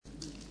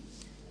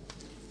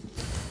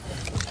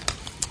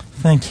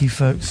Thank you,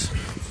 folks.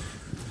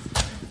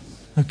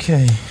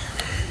 Okay.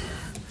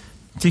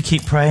 Do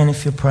keep praying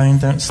if you're praying.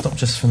 Don't stop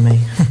just for me.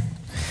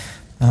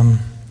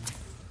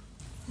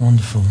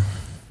 Wonderful.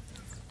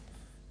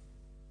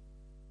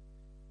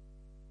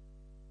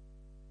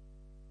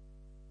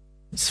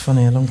 It's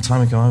funny, a long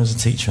time ago I was a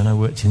teacher and I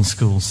worked in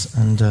schools,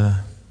 and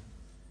I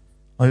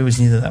always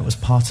knew that was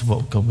part of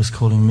what God was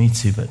calling me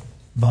to,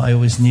 but I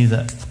always knew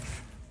that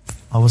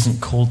I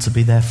wasn't called to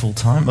be there full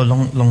time or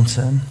long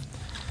term.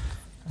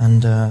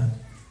 And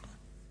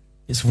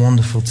it's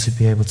wonderful to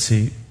be able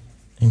to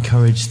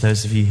encourage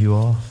those of you who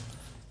are.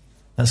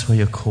 That's where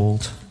you're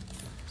called.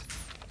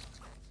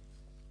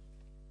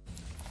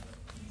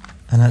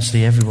 And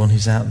actually everyone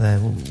who's out there,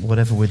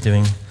 whatever we're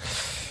doing.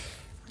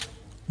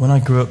 When I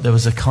grew up, there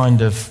was a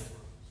kind of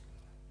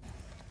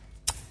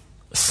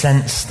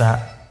sense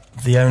that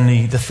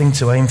the thing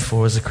to aim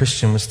for as a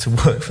Christian was to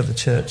work for the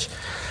church.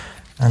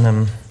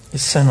 And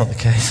it's so not the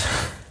case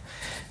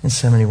in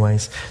so many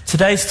ways.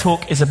 Today's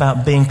talk is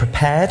about being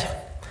prepared.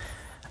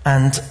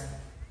 And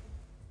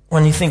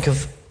when you think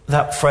of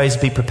that phrase,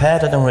 be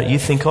prepared, I don't know what you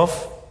think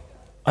of.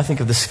 I think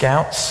of the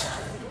Scouts.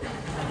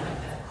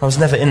 I was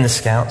never in the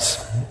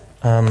Scouts.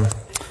 But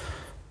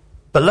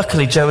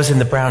luckily Joe was in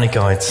the Brownie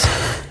Guides.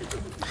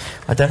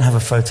 I don't have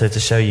a photo to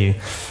show you.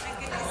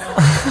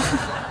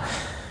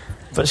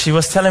 But she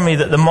was telling me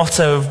that the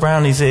motto of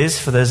Brownies is,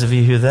 for those of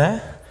you who are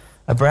there,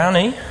 a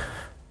brownie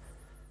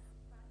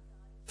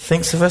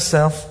thinks of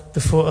herself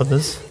before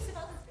others.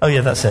 Oh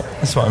yeah, that's it.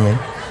 That's what I mean.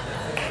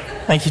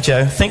 Thank you,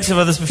 Joe. Thinks of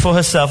others before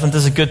herself and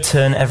does a good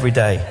turn every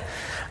day.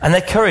 And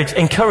they're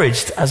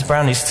encouraged as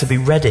brownies to be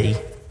ready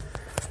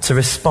to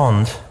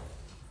respond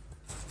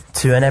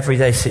to an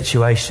everyday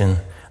situation.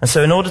 And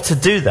so in order to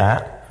do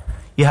that,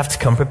 you have to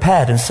come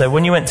prepared. And so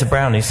when you went to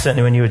Brownies,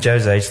 certainly when you were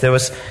Joe's age,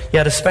 you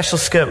had a special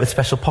skirt with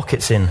special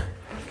pockets in.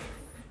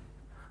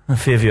 A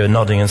few of you are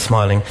nodding and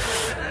smiling.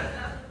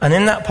 And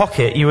in that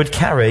pocket, you would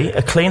carry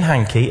a clean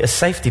hanky, a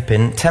safety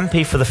pin,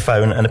 10p for the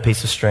phone, and a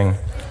piece of string.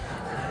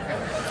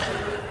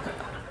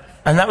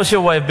 And that was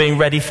your way of being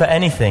ready for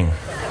anything.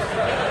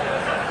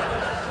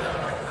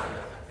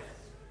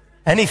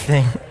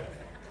 Anything.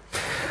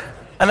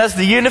 And as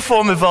the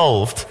uniform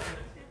evolved,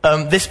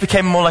 this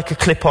became more like a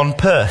clip-on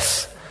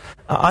purse.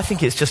 I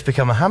think it's just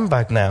become a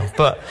handbag now,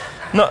 but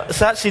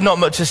it's actually not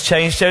much has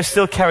changed. Joe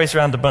still carries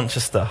around a bunch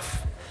of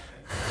stuff.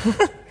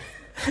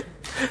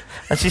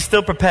 And she's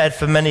still prepared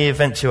for many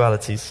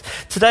eventualities.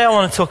 Today I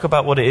want to talk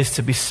about what it is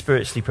to be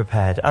spiritually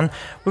prepared. And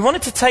we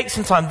wanted to take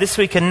some time this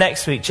week and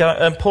next week,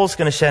 and Paul's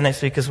going to share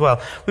next week as well.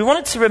 We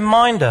wanted to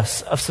remind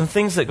us of some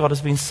things that God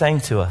has been saying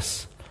to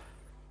us.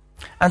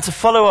 And to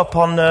follow up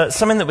on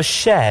something that was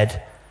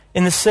shared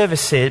in the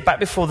service here back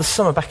before the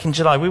summer, back in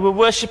July. We were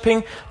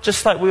worshipping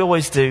just like we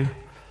always do.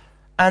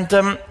 And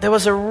there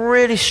was a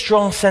really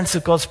strong sense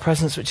of God's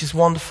presence, which is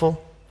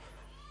wonderful.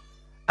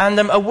 And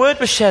a word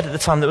was shared at the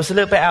time that was a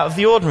little bit out of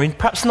the ordinary,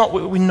 perhaps not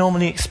what we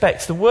normally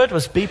expect. The word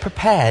was, be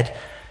prepared,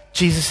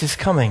 Jesus is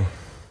coming.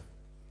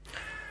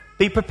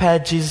 Be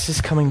prepared, Jesus is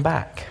coming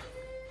back.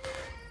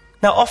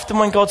 Now, often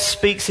when God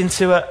speaks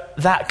into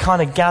that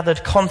kind of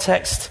gathered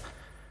context,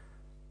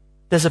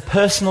 there's a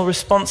personal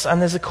response and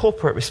there's a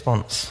corporate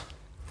response.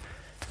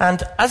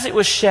 And as it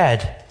was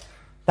shared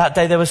that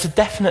day, there was a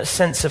definite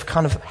sense of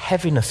kind of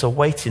heaviness or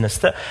weightiness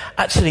that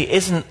actually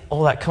isn't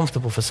all that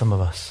comfortable for some of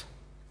us.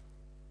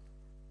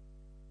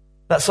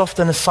 That's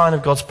often a sign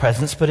of God's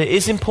presence, but it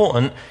is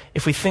important,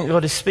 if we think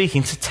God is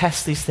speaking, to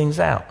test these things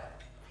out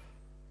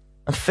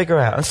and figure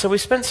out. And so we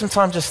spent some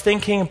time just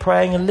thinking and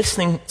praying and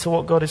listening to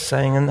what God is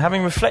saying, and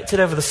having reflected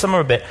over the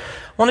summer a bit, I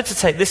wanted to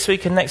take this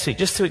week and next week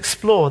just to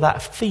explore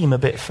that theme a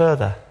bit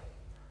further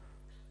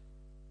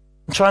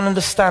and try and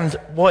understand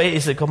what it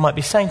is that God might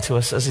be saying to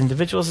us as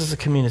individuals, as a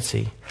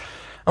community.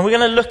 And we're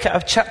going to look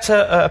at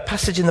a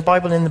passage in the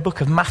Bible in the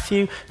book of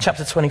Matthew,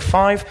 chapter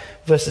 25,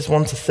 verses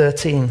 1 to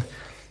 13.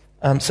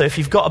 So if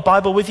you've got a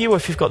Bible with you, or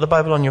if you've got the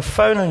Bible on your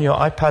phone or your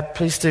iPad,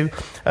 please do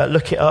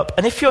look it up.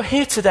 And if you're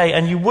here today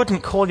and you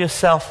wouldn't call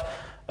yourself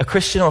a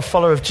Christian or a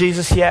follower of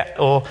Jesus yet,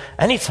 or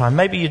any time,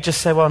 maybe you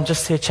just say, well, I'm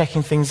just here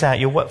checking things out.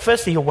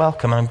 Firstly, you're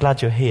welcome, and I'm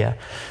glad you're here.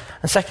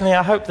 And secondly,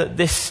 I hope that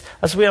this,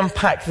 as we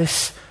unpack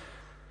this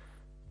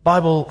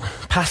Bible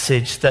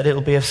passage, that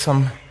it'll be of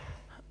some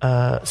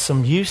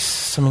use,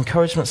 some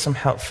encouragement, some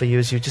help for you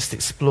as you just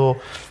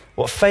explore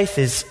what faith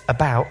is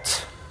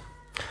about.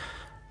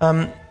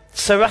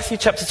 So Matthew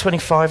chapter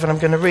 25, and I'm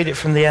going to read it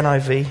from the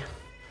NIV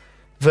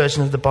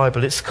version of the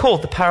Bible. It's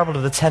called the parable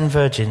of the 10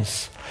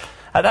 virgins.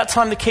 At that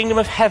time, the kingdom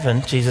of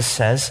heaven, Jesus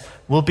says,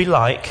 will be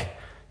like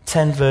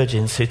 10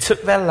 virgins who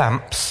took their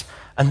lamps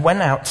and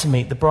went out to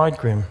meet the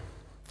bridegroom.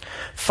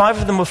 5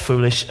 of them were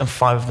foolish and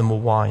 5 of them were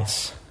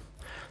wise.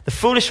 The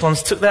foolish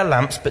ones took their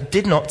lamps but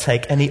did not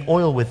take any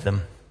oil with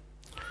them.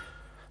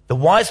 The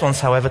wise ones,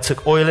 however,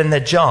 took oil in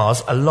their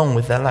jars along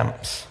with their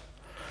lamps.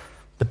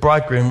 The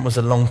bridegroom was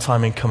a long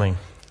time in coming,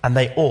 and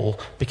they all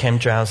became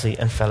drowsy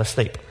and fell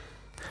asleep.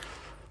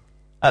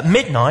 At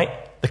midnight,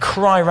 the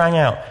cry rang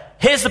out,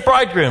 "Here's the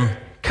bridegroom,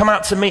 come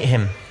out to meet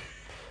him."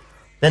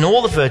 Then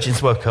all the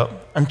virgins woke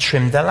up and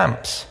trimmed their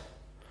lamps.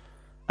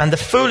 And the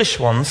foolish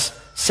ones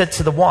said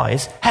to the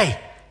wise, 'Hey,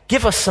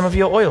 give us some of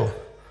your oil.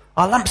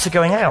 Our lamps are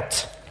going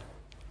out.'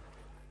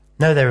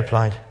 'No,' they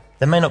replied,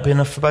 'there may not be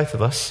enough for both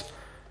of us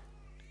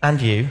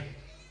and you.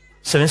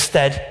 So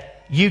instead,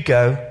 you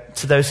go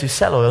to those who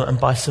sell oil and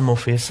buy some more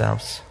for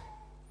yourselves.'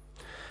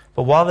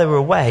 But while they were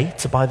away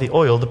to buy the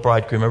oil, the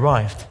bridegroom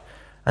arrived.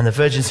 And the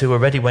virgins who were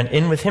ready went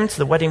in with him to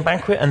the wedding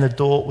banquet, and the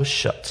door was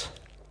shut.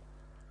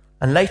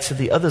 And later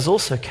the others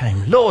also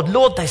came. 'Lord,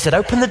 Lord,' they said,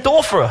 'open the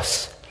door for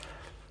us.'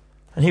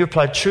 And he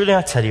replied, 'Truly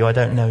I tell you, I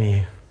don't know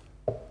you.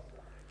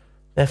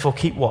 Therefore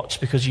keep watch,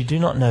 because you do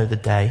not know the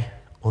day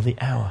or the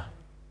hour.'"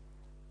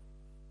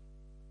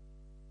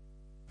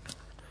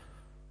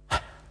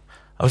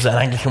 I was at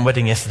an Anglican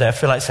wedding yesterday. I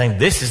feel like saying,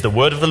 "This is the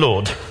word of the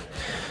Lord,"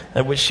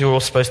 at which you're all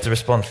supposed to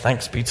respond,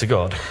 "Thanks be to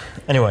God."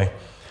 Anyway,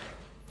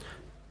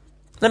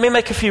 let me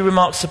make a few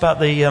remarks about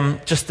the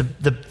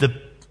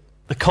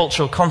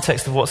cultural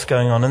context of what's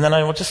going on, and then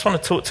I just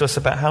want to talk to us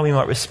about how we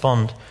might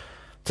respond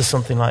to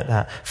something like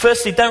that.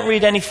 Firstly, don't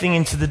read anything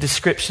into the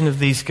description of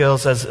these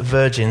girls as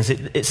virgins.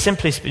 It's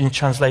simply been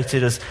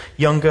translated as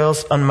young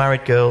girls,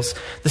 unmarried girls.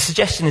 The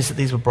suggestion is that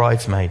these were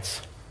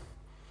bridesmaids.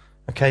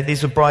 Okay,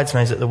 these were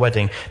bridesmaids at the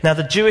wedding. Now,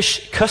 the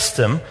Jewish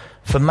custom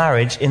for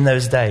marriage in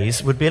those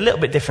days would be a little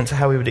bit different to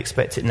how we would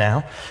expect it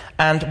now.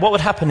 And what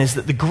would happen is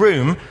that the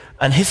groom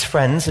and his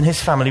friends and his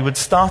family would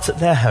start at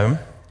their home,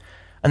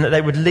 and that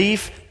they would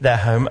leave their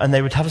home and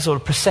they would have a sort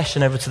of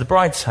procession over to the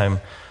bride's home,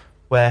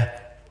 where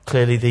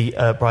clearly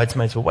the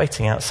bridesmaids were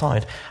waiting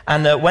outside.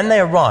 And when they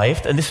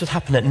arrived, and this would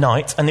happen at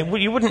night, and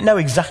you wouldn't know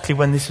exactly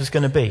when this was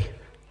going to be.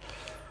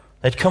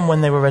 They'd come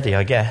when they were ready,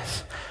 I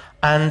guess.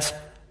 And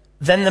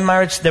then the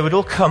marriage, they would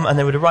all come and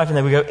they would arrive and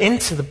they would go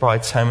into the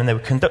bride's home and they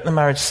would conduct the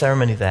marriage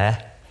ceremony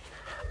there.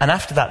 And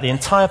after that, the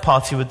entire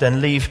party would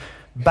then leave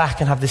back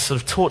and have this sort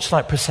of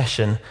torchlight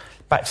procession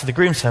back to the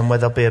groom's home, where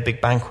there'll be a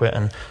big banquet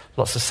and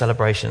lots of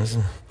celebrations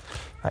and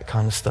that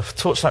kind of stuff.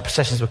 Torchlight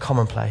processions were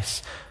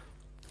commonplace.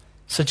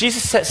 So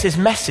Jesus sets his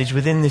message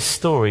within this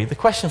story. The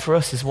question for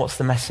us is, what's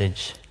the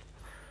message?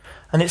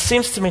 And it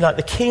seems to me like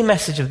the key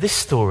message of this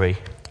story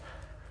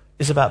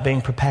is about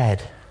being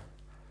prepared.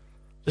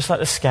 Just like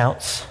the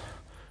scouts,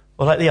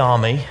 or like the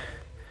army,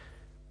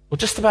 or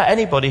just about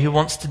anybody who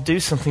wants to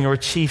do something or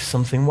achieve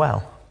something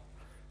well.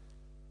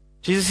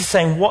 Jesus is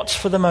saying, watch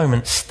for the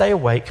moment, stay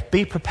awake,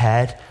 be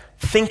prepared,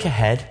 think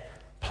ahead,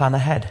 plan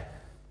ahead.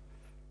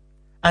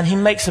 And he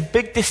makes a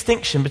big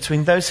distinction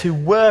between those who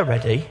were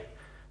ready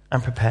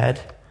and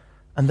prepared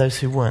and those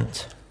who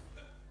weren't.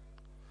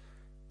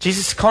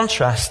 Jesus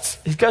contrasts,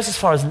 he goes as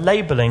far as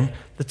labeling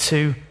the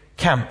two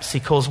camps. He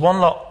calls one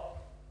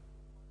lot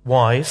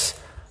wise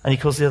and he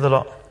calls the other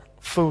lot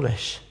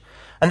foolish.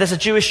 And there's a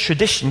Jewish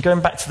tradition, going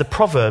back to the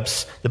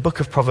Proverbs, the book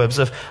of Proverbs,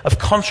 of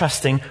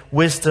contrasting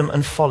wisdom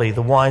and folly,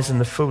 the wise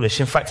and the foolish.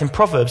 In fact, in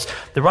Proverbs,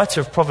 the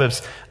writer of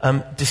Proverbs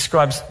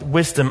describes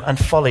wisdom and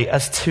folly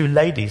as two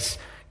ladies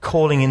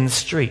calling in the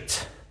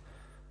street.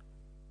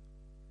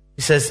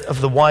 He says,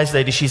 of the wise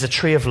lady, she's a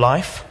tree of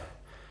life,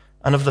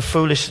 and of the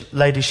foolish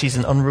lady, she's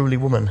an unruly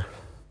woman.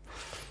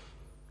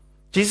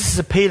 Jesus is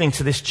appealing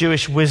to this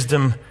Jewish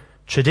wisdom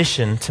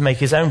tradition to make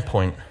his own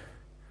point.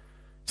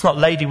 It's not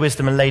lady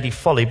wisdom and lady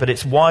folly, but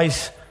it's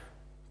wise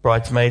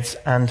bridesmaids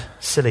and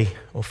silly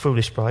or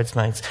foolish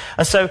bridesmaids.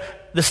 And so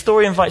the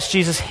story invites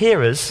Jesus'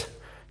 hearers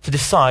to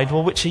decide,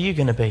 well, which are you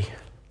going to be?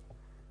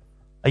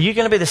 Are you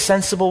going to be the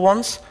sensible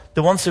ones,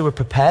 the ones who were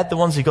prepared, the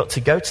ones who got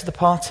to go to the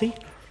party?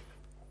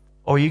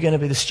 Or are you going to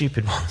be the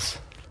stupid ones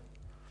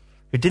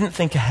who didn't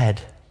think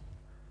ahead?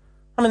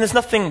 I mean, there's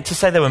nothing to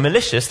say they were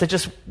malicious. They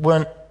just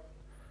weren't,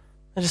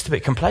 they're just a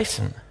bit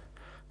complacent.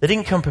 They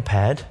didn't come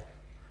prepared,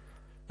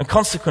 and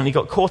consequently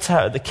got caught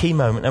out at the key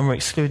moment and were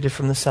excluded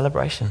from the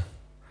celebration. And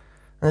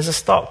there's a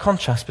stark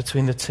contrast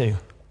between the two.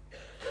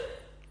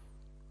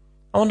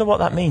 I wonder what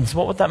that means.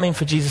 What would that mean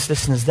for Jesus'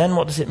 listeners then?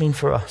 What does it mean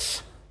for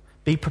us?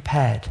 Be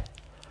prepared.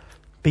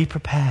 Be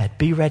prepared.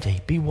 Be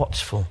ready. Be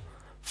watchful.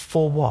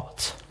 For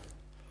what?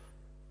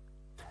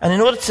 And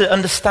in order to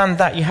understand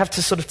that, you have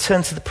to sort of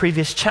turn to the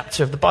previous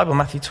chapter of the Bible,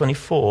 Matthew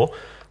 24,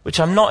 which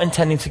I'm not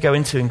intending to go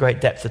into in great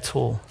depth at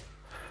all.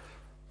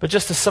 But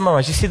just to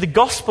summarize, you see, the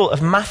Gospel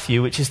of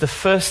Matthew, which is the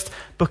first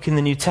book in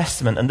the New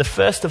Testament and the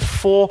first of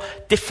 4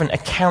 different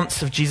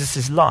accounts of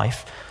Jesus'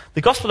 life,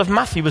 the Gospel of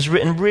Matthew was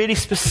written really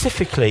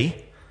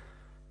specifically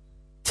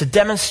to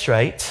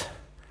demonstrate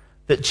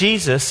that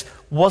Jesus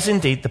was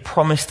indeed the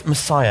promised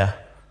Messiah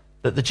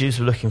that the Jews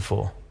were looking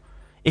for.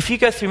 If you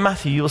go through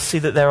Matthew, you'll see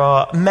that there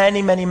are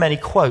many, many, many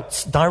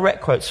quotes,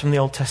 direct quotes from the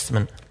Old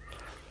Testament.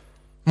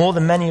 More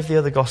than many of the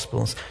other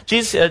Gospels.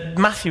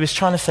 Matthew is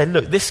trying to say,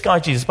 look, this guy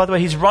Jesus, by the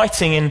way, he's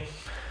writing in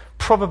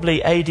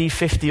probably AD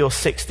 50 or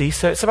 60,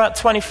 so it's about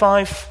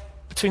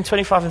between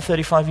 25 and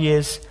 35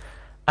 years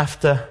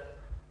after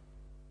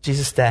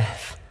Jesus'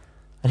 death.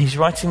 And he's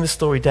writing the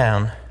story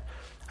down,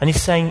 and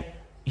he's saying,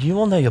 you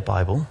all know your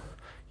Bible,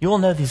 you all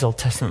know these Old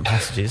Testament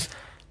passages,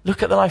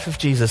 look at the life of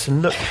Jesus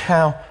and look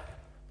how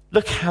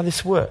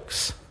this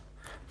works.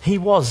 He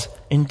was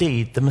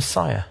indeed the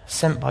Messiah,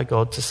 sent by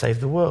God to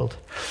save the world.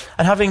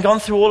 And having gone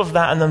through all of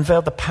that and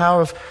unveiled the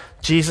power of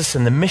Jesus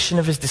and the mission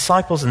of his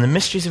disciples and the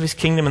mysteries of his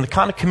kingdom and the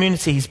kind of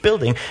community he's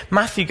building,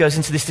 Matthew goes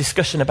into this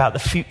discussion about the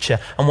future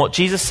and what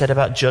Jesus said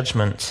about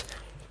judgment,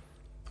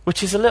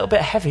 which is a little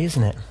bit heavy,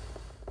 isn't it?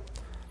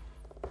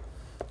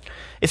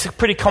 It's a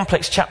pretty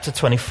complex chapter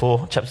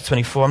 24.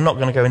 I'm not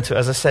going to go into it,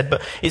 as I said,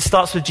 but it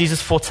starts with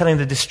Jesus foretelling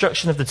the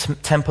destruction of the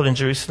temple in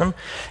Jerusalem.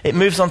 It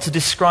moves on to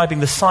describing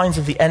the signs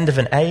of the end of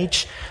an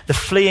age, the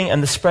fleeing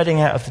and the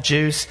spreading out of the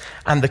Jews,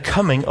 and the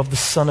coming of the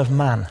Son of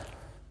Man.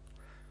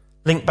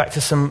 Link back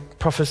to some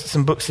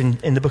books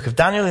in the book of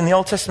Daniel in the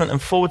Old Testament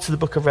and forward to the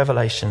book of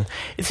Revelation.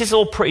 This is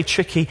all pretty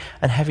tricky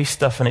and heavy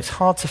stuff, and it's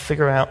hard to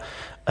figure out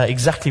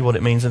exactly what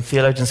it means, and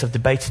theologians have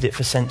debated it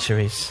for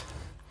centuries.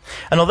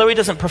 And although he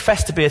doesn't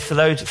profess to be a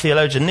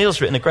theologian, Neil's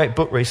written a great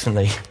book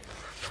recently.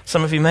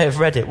 Some of you may have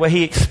read it, where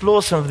he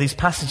explores some of these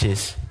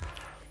passages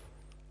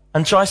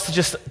and tries to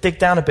just dig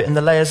down a bit in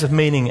the layers of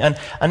meaning. And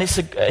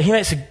he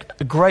makes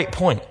a great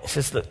point. He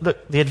says that,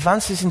 look, the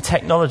advances in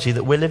technology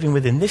that we're living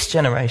with in this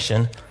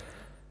generation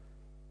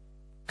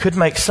could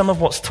make some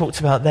of what's talked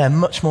about there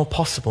much more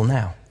possible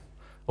now,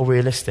 or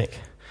realistic.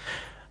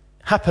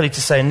 Happily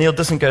to say, Neil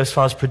doesn't go as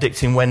far as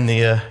predicting when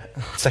the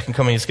second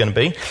coming is going to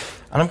be.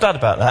 And I'm glad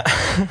about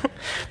that.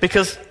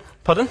 Because,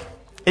 pardon?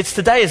 It's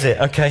today, is it?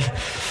 Okay.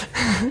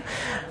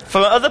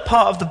 From other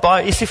parts of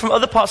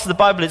the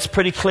Bible, it's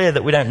pretty clear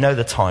that we don't know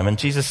the time. And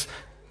Jesus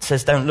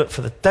says, don't ask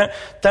for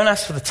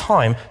the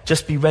time,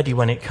 just be ready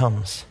when it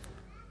comes.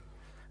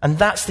 And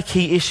that's the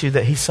key issue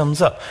that he sums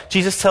up.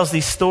 Jesus tells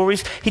these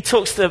stories. He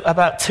talks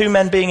about two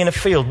men being in a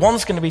field.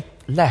 One's going to be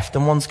left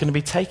and one's going to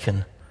be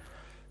taken.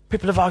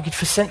 People have argued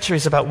for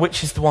centuries about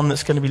which is the one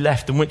that's going to be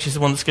left and which is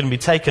the one that's going to be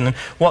taken and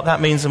what that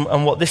means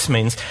and what this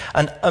means.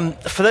 And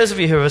for those of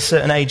you who are of a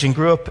certain age and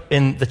grew up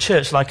in the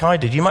church like I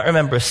did, you might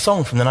remember a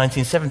song from the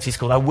 1970s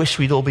called I Wish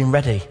We'd All Been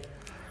Ready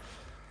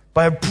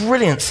by a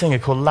brilliant singer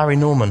called Larry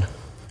Norman.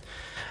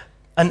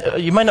 And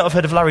you may not have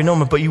heard of Larry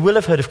Norman, but you will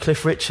have heard of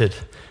Cliff Richard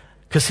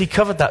because he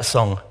covered that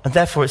song and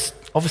therefore it's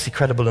obviously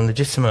credible and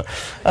legitimate.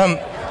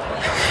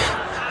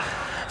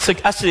 So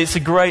actually it's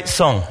a great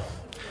song.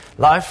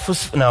 Life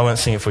was... No, I won't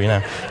sing it for you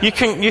now. You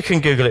can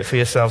Google it for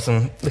yourselves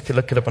and look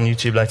it up on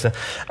YouTube later.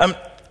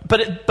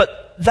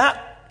 But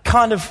that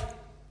kind of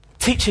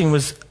teaching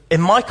was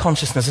in my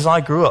consciousness as I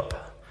grew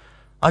up.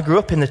 I grew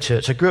up in the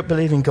church. I grew up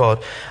believing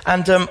God.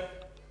 And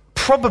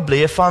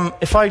probably, if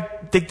I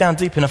dig down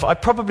deep enough, I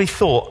probably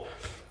thought,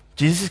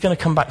 Jesus is going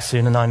to come back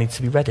soon and I need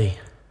to be ready.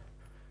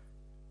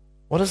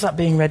 What does that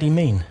being ready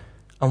mean?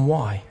 And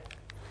why?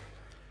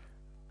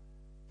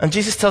 And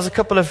Jesus tells a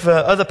couple of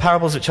other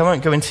parables, which I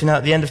won't go into now,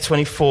 at the end of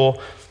 24.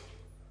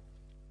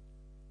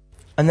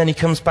 And then he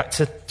comes back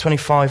to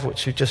 25,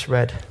 which we've just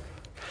read.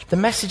 The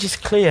message is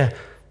clear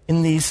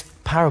in these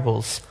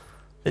parables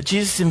that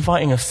Jesus is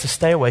inviting us to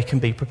stay awake and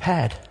be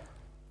prepared.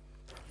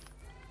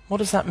 What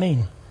does that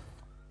mean?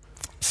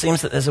 It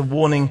seems that there's a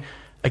warning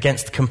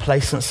against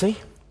complacency.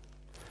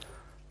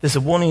 There's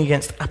a warning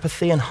against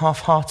apathy and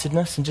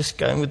half-heartedness and just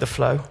going with the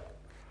flow.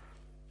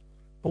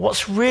 But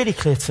what's really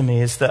clear to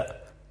me is that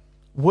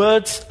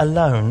words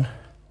alone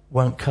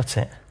won't cut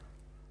it.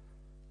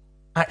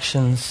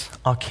 Actions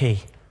are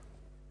key.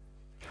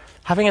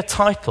 Having a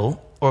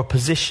title or a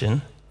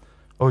position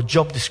or a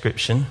job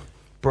description,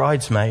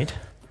 bridesmaid,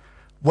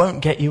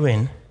 won't get you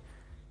in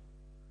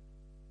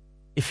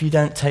if you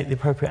don't take the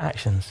appropriate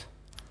actions.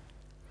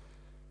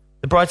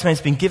 The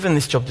bridesmaid's been given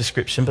this job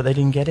description, but they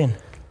didn't get in.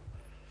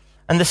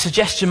 And the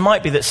suggestion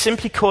might be that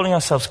simply calling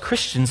ourselves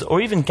Christians or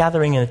even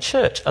gathering in a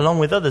church along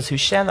with others who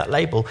share that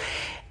label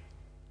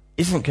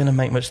isn't going to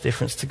make much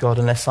difference to God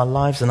unless our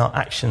lives and our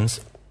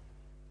actions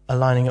are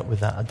lining up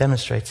with that, are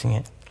demonstrating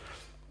it.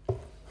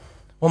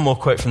 One more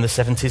quote from the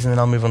 70s and then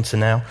I'll move on to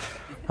now.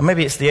 And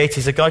maybe it's the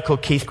 80s. A guy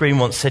called Keith Green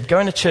once said,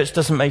 going to church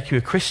doesn't make you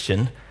a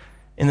Christian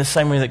in the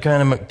same way that going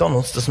to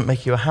McDonald's doesn't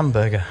make you a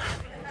hamburger.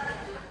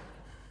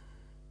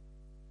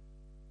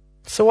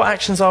 So what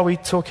actions are we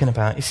talking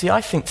about? You see,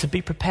 I think to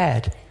be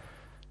prepared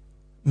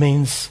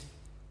means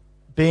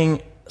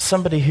being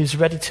somebody who's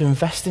ready to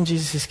invest in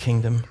Jesus'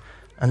 kingdom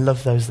and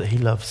love those that he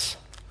loves.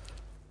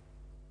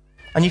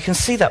 And you can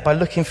see that by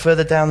looking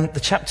further down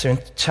the chapter, in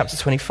chapter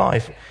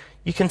 25.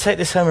 You can take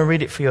this home and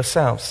read it for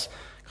yourselves,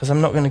 because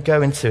I'm not going to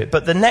go into it.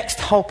 But the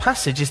next whole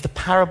passage is the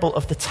parable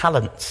of the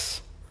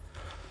talents.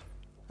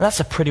 And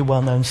that's a pretty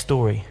well-known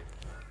story.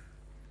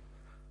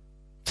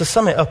 To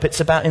sum it up,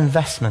 it's about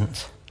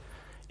investment.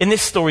 In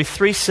this story,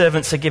 3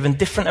 servants are given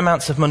different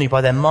amounts of money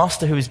by their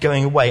master who is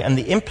going away, and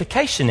the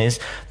implication is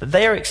that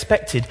they are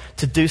expected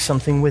to do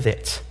something with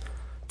it,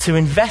 to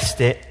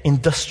invest it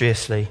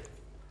industriously.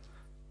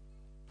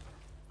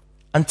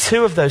 And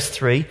 2 of those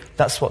 3,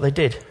 that's what they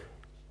did.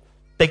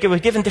 They were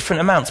given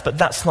different amounts, but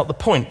that's not the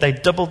point. They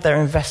doubled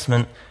their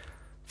investment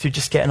through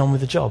just getting on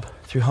with the job,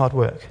 through hard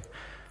work.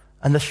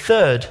 And the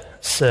 3rd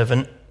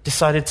servant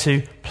decided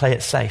to play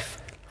it safe.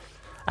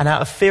 And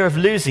out of fear of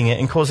losing it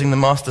and causing the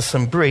master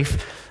some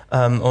grief,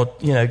 or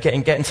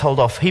getting told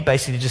off, he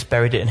basically just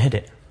buried it and hid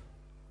it.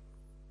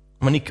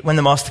 When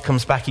the master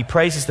comes back, he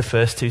praises the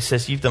first two,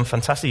 says, "You've done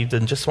fantastic, you've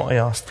done just what I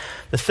asked."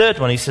 The third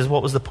one, he says,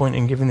 "What was the point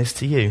in giving this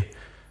to you?"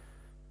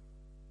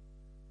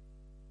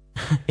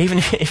 Even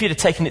if you'd have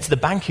taken it to the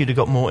bank, you'd have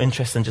got more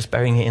interest than just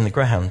burying it in the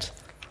ground.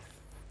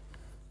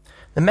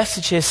 The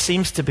message here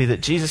seems to be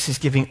that Jesus is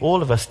giving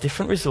all of us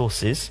different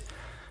resources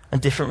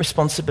and different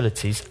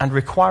responsibilities and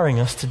requiring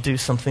us to do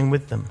something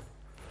with them.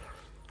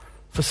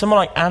 For someone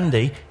like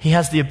Andy, he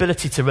has the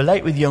ability to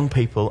relate with young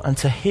people and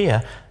to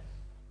hear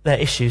their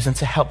issues and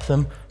to help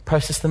them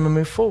process them and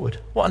move forward.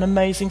 What an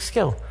amazing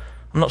skill.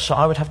 I'm not sure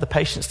I would have the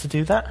patience to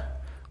do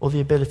that or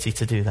the ability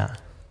to do that.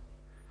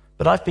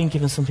 But I've been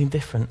given something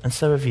different, and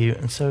so have you,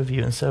 and so have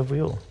you, and so have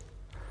we all.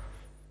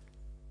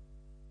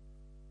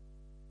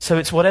 So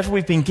it's whatever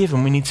we've been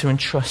given, we need to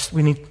entrust.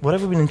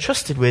 Whatever we've been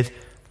entrusted with,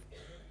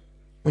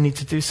 we need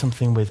to do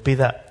something with. Be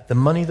that the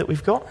money that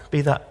we've got,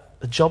 be that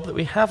the job that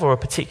we have, or a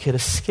particular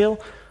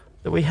skill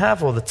that we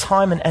have, or the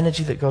time and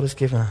energy that God has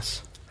given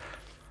us.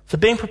 So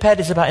being prepared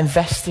is about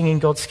investing in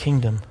God's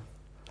kingdom,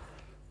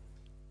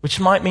 which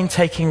might mean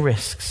taking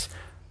risks,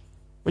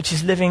 which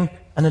is living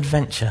an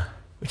adventure,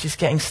 which is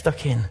getting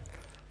stuck in.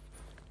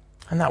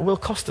 And that will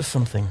cost us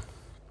something.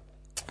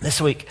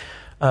 This week,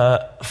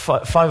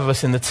 five of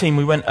us in the team,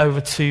 we went over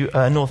to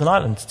Northern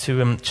Ireland,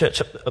 to church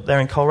up there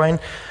in Coleraine,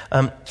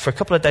 for a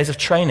couple of days of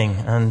training.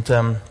 And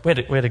we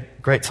had a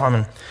great time,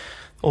 and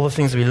all the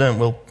things we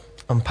learned we'll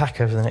unpack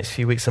over the next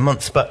few weeks and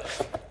months. But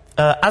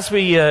as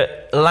we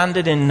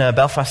landed in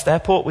Belfast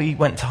Airport, we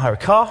went to hire a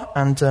car,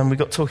 and we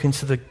got talking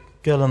to the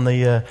girl on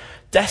the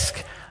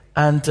desk,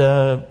 and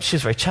she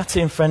was very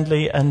chatty and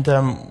friendly, and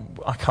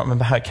I can't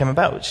remember how it came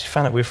about, but she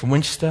found out we were from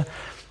Winchester,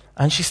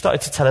 and she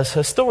started to tell us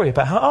her story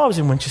about how, I was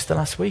in Winchester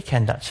last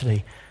weekend,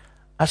 actually.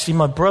 Actually,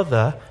 my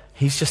brother,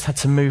 he's just had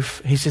to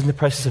move, he's in the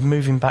process of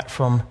moving back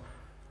from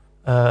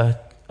a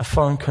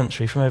foreign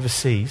country, from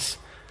overseas,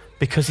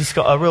 because he's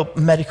got a real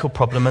medical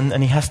problem,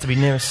 and he has to be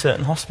near a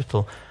certain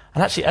hospital.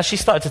 And actually, as she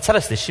started to tell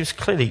us this, she was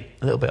clearly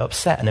a little bit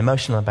upset and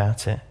emotional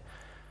about it.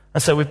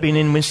 And so we've been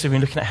in Winchester, we've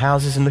been looking at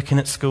houses and looking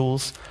at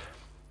schools.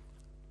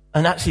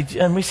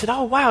 And we said,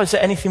 "Oh, wow, is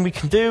there anything we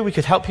can do? We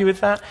could help you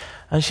with that."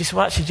 And she said,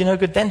 "Well, actually, do you know a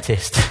good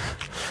dentist?"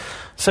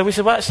 So we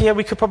said, "Well, actually, yeah,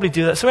 we could probably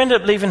do that." So we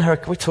ended up leaving her,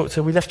 we talked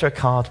to her, we left her a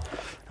card.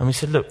 And we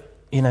said, "Look,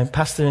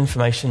 pass the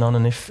information on,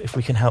 and if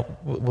we can help,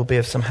 we'll be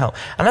of some help."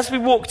 And as we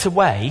walked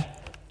away,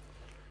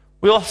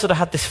 we all sort of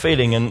had this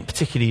feeling, and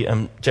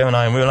particularly Joe and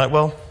I, and we were like,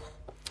 well,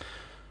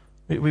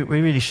 we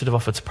really should have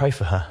offered to pray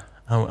for her,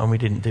 and we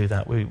didn't do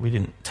that. We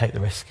didn't take the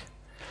risk.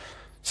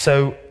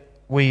 So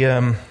we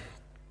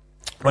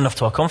went off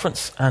to our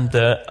conference, and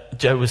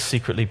Joe was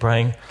secretly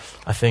praying,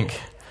 I think,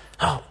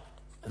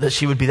 that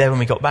she would be there when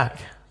we got back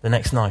the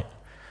next night.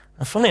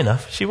 And funnily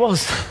enough, she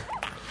was.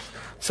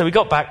 So we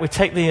got back, we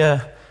take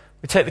the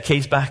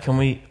keys back, and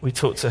we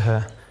talked to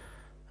her,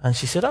 and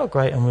she said, "Oh,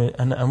 great,"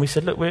 and we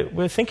said, "Look,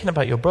 we're thinking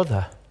about your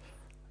brother."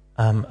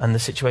 And the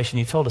situation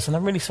you told us, and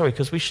I'm really sorry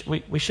because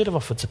we should have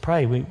offered to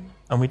pray,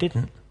 and we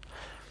didn't.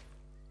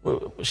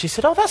 She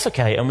said, "Oh, that's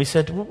okay." And we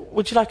said,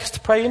 "Would you like us to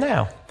pray you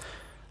now?"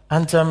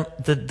 And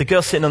the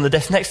girl sitting on the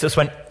desk next to us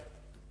went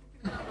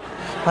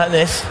like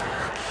this.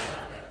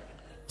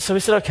 So we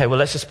said, "Okay, well,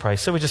 let's just pray."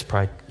 So we just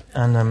prayed,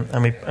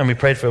 and we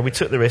prayed for her. We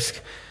took the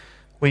risk.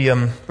 We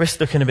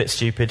risked looking a bit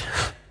stupid,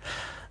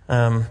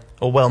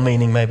 or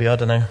well-meaning, maybe, I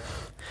don't know.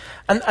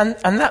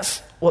 And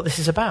that's what this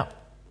is about.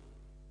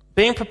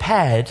 Being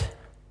prepared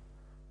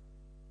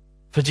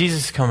for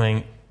Jesus'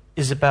 coming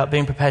is about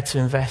being prepared to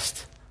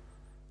invest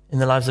in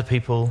the lives of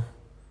people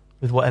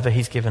with whatever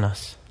he's given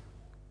us.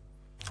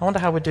 I wonder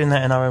how we're doing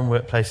that in our own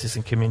workplaces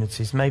and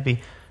communities.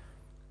 Maybe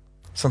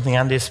something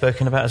Andy has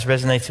spoken about has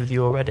resonated with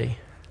you already.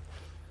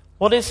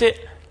 What is it?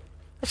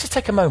 Let's just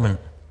take a moment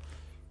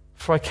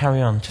before I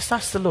carry on. Just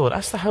ask the Lord,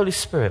 ask the Holy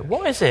Spirit,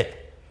 what is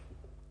it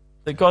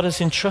that God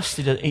has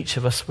entrusted each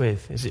of us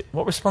with? Is it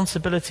what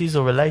responsibilities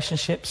or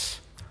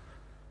relationships?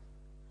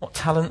 What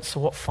talents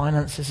or what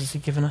finances has he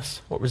given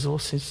us? What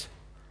resources?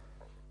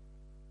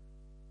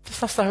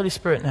 Just ask the Holy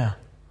Spirit now.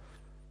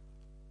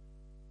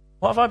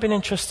 What have I been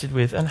entrusted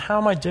with, and how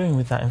am I doing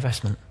with that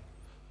investment?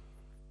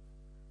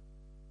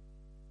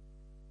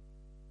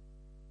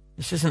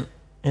 This isn't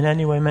in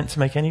any way meant to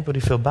make anybody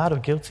feel bad or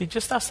guilty.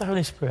 Just ask the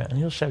Holy Spirit and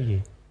he'll show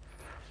you.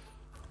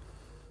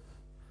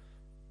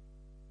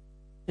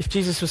 If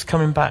Jesus was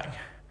coming back,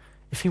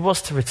 if he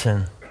was to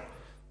return,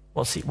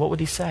 what would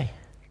he say?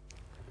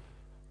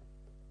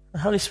 The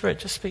Holy Spirit,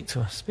 just speak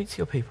to us. Speak to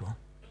your people.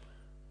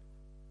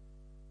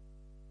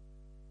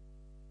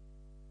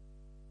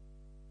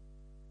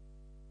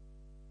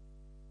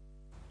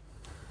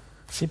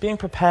 See, being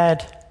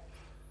prepared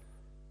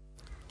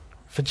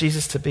for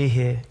Jesus to be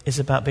here is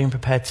about being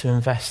prepared to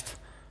invest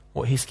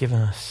what he's given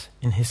us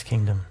in his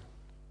kingdom.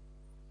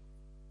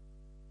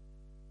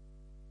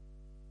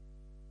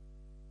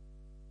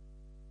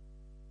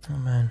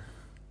 Amen.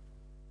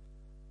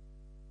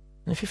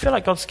 And if you feel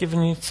like God's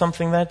given you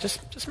something there,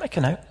 just make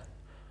a note.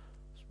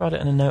 Just write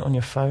it in a note on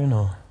your phone,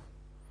 or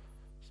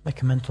just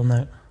make a mental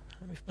note.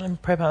 Let me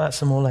pray about that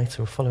some more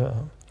later. We'll follow it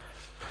up.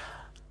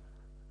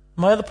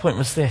 My other point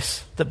was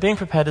this, that being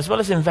prepared, as well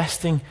as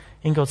investing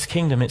in God's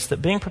kingdom, it's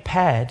that being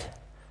prepared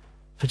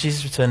for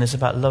Jesus' return is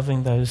about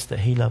loving those that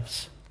he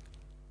loves.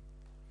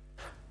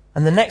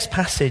 And the next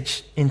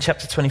passage in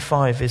chapter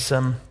 25 is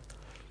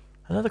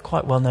another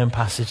quite well-known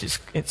passage.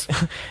 It's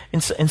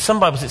in some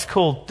Bibles it's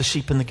called the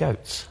sheep and the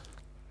goats.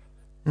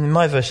 In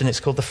my version it's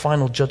called the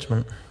final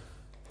judgment.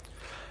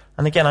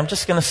 And again, I'm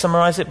just going to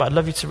summarize it, but I'd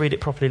love you to read it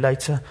properly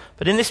later.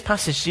 But in this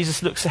passage,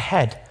 Jesus looks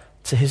ahead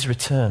to his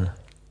return.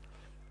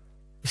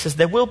 He says,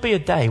 there will be a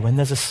day when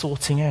there's a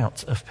sorting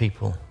out of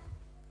people.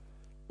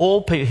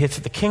 All people here,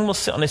 the king will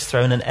sit on his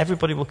throne and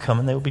everybody will come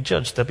and they will be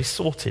judged. They'll be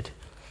sorted.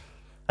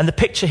 And the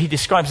picture he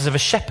describes is of a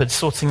shepherd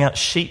sorting out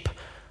sheep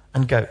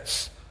and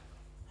goats.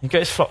 He got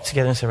his flock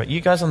together and said, right,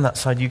 you guys on that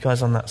side, you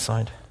guys on that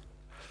side.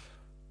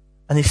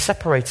 And he's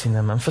separating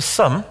them. And for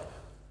some,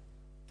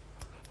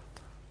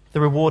 the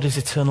reward is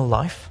eternal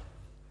life.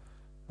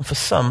 And for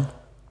some,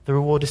 the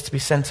reward is to be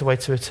sent away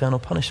to eternal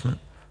punishment.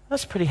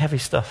 That's pretty heavy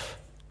stuff.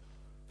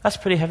 That's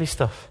pretty heavy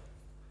stuff.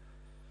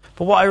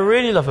 But what I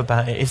really love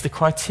about it is the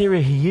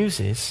criteria he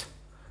uses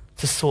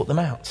to sort them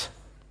out.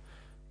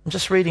 I'm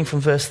just reading from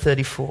verse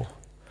 34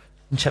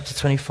 in chapter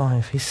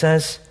 25. He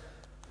says,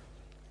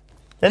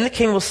 then the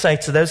king will say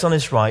to those on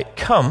his right,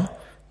 come,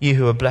 you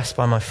who are blessed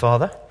by my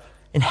Father,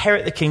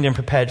 inherit the kingdom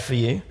prepared for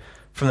you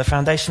from the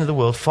foundation of the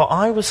world. For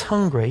I was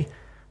hungry,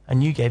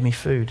 and you gave me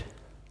food.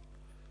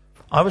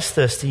 I was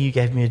thirsty, you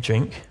gave me a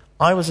drink.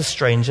 I was a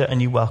stranger,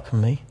 and you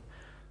welcomed me.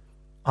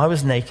 I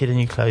was naked,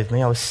 and you clothed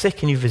me. I was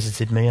sick, and you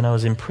visited me. And I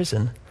was in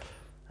prison,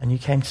 and you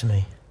came to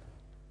me.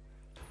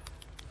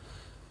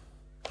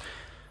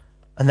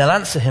 And they'll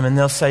answer him, and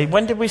they'll say,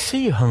 when did we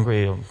see you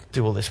hungry or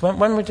do all this?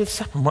 When did this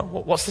happen?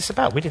 What's this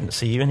about? We didn't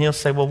see you. And he'll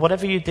say, well,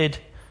 whatever you did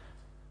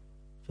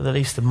for the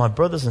least of my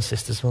brothers and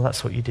sisters, well,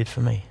 that's what you did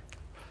for me.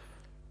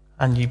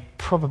 And you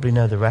probably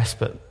know the rest,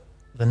 but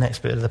the next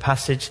bit of the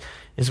passage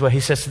is where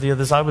he says to the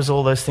others, I was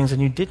all those things and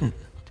you didn't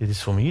do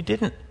this for me. You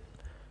didn't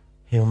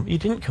heal me. You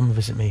didn't come and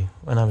visit me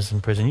when I was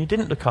in prison. You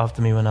didn't look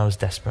after me when I was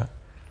desperate.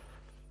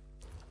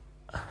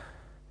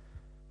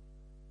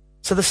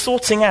 So the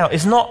sorting out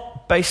is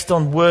not based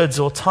on words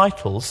or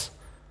titles.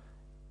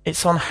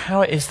 It's on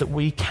how it is that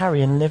we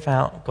carry and live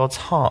out God's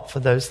heart for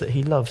those that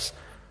he loves.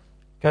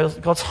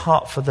 God's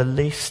heart for the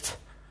least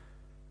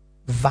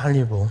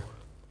valuable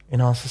in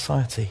our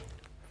society.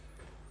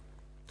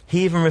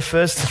 He even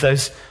refers to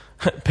those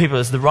people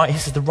as he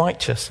says the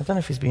righteous. I don't know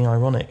if he's being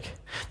ironic.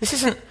 This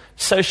isn't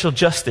social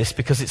justice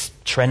because it's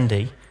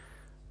trendy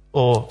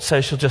or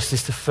social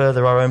justice to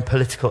further our own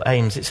political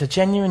aims. It's a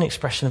genuine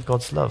expression of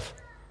God's love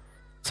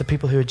to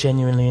people who are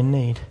genuinely in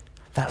need.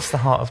 That's the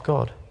heart of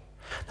God.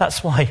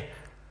 That's why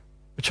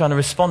we're trying to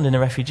respond in a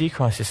refugee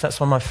crisis. That's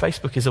why my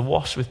Facebook is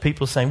awash with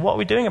people saying, what are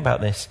we doing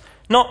about this?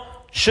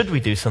 Not, should we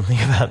do something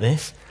about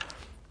this?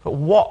 But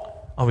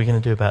what are we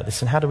going to do about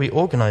this? And how do we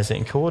organize it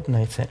and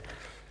coordinate it?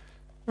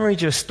 I'll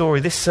read you a story.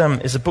 This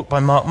is a book by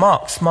Mark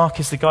Marks. Mark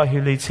is the guy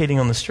who leads Healing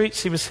on the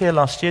Streets. He was here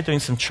last year doing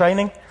some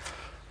training.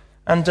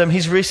 And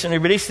he's recently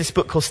released this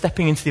book called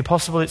Stepping into the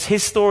Impossible. It's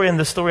his story and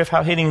the story of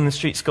how Healing in the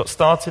Streets got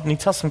started. And he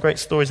tells some great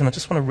stories, and I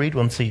just want to read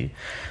one to you.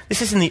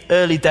 This is in the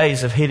early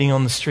days of Healing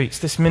on the Streets.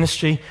 This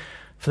ministry,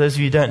 for those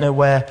of you who don't know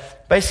where,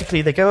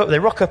 basically they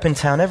rock up in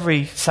town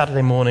every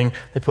Saturday morning.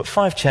 They put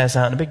 5 chairs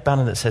out and a big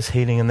banner that says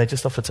Healing, and they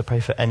just offer to pray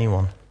for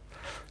anyone.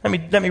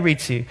 Let me read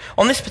to you.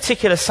 On this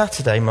particular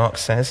Saturday, Mark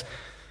says,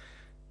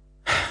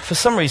 for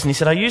some reason, he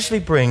said, I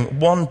usually bring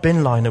one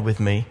bin liner with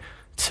me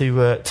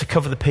to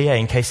cover the PA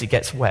in case it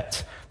gets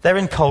wet. They're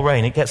in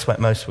Coleraine. It gets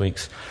wet most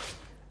weeks.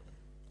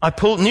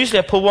 Usually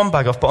I pull one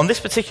bag off, but on this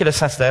particular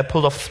Saturday, I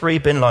pulled off 3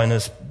 bin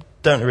liners.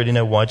 Don't really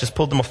know why. Just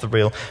pulled them off the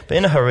reel. But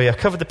in a hurry, I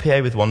covered the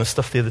PA with one and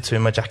stuffed the other 2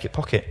 in my jacket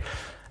pocket.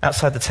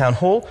 Outside the town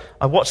hall,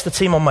 I watched the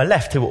team on my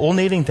left who were all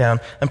kneeling down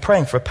and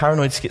praying for a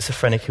paranoid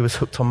schizophrenic who was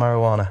hooked on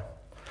marijuana,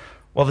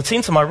 while the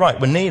team to my right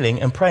were kneeling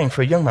and praying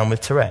for a young man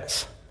with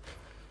Tourette's.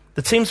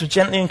 The teams were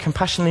gently and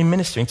compassionately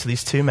ministering to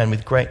these 2 men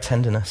with great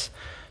tenderness.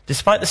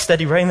 Despite the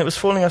steady rain that was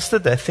falling, I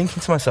stood there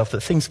thinking to myself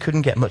that things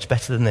couldn't get much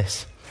better than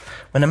this.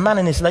 When a man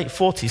in his late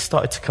 40s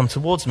started to come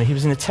towards me, he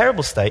was in a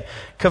terrible state,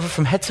 covered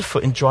from head to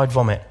foot in dried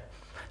vomit.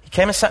 He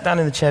came and sat down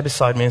in the chair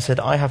beside me and said,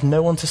 I have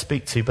no one to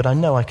speak to, but I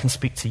know I can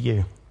speak to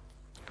you.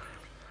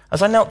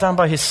 As I knelt down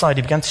by his side,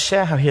 he began to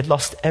share how he had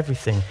lost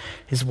everything.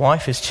 His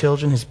wife, his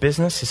children, his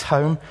business, his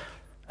home,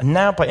 and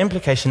now, by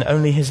implication,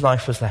 only his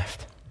life was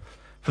left.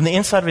 From the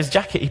inside of his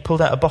jacket, he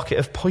pulled out a bucket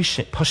of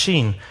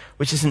posheen,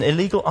 which is an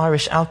illegal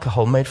Irish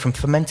alcohol made from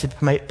fermented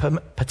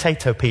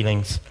potato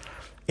peelings.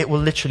 It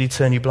will literally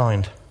turn you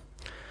blind.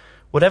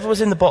 Whatever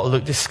was in the bottle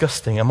looked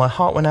disgusting, and my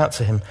heart went out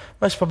to him,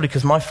 most probably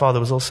because my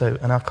father was also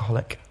an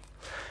alcoholic.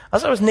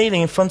 As I was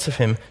kneeling in front of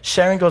him,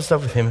 sharing God's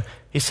love with him,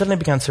 he suddenly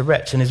began to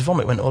retch, and his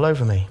vomit went all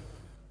over me.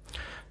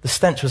 The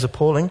stench was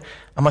appalling,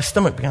 and my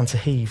stomach began to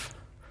heave.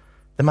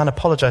 The man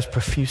apologized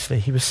profusely.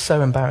 He was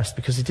so embarrassed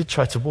because he did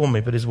try to warn me,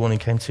 but his warning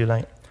came too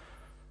late.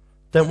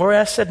 Don't worry,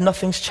 I said,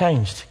 nothing's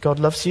changed. God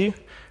loves you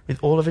with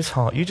all of his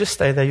heart. You just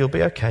stay there, you'll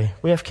be okay.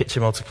 We have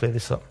kitchen roll to clear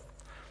this up.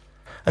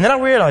 And then I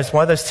realised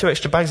why those 2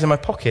 extra bags in my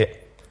pocket,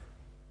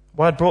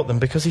 why I'd brought them,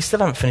 because he still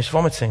hadn't finished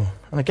vomiting.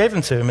 And I gave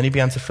them to him and he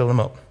began to fill them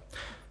up.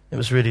 It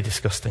was really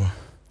disgusting.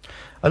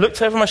 I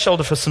looked over my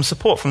shoulder for some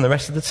support from the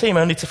rest of the team,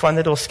 only to find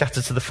they'd all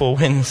scattered to the 4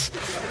 winds.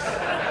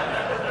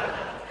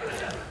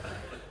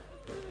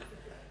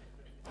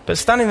 But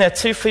standing there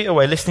 2 feet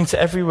away, listening to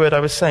every word I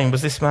was saying,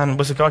 was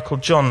a guy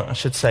called John, I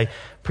should say.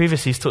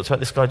 Previously, he's talked about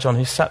this guy, John,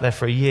 who sat there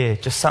for a year,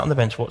 just sat on the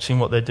bench watching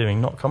what they're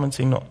doing, not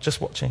commenting, not just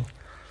watching.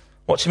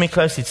 Watching me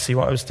closely to see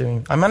what I was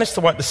doing. I managed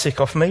to wipe the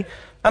sick off me,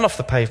 and off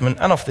the pavement,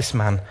 and off this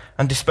man,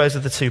 and dispose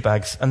of the 2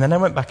 bags. And then I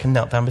went back and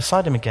knelt down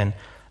beside him again,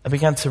 and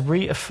began to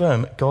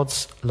reaffirm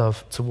God's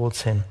love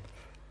towards him.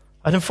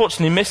 I'd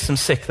unfortunately missed some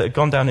sick that had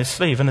gone down his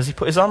sleeve, and as he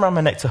put his arm around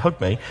my neck to hug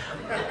me,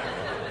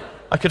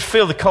 I could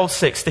feel the cold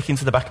sick sticking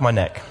to the back of my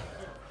neck.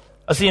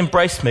 As he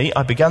embraced me,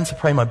 I began to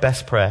pray my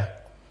best prayer.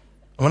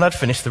 And when I'd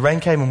finished, the rain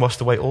came and washed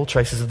away all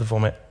traces of the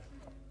vomit.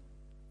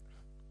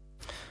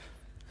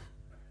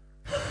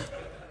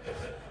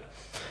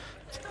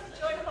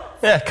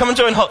 Yeah, come and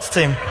join HOTS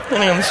team.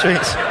 Running on the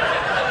streets.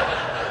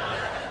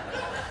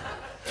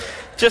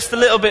 Just a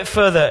little bit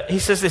further, he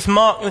says this,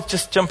 Mark,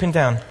 just jumping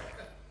down.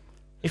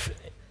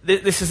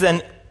 This is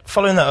then,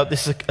 following that up,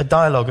 this is a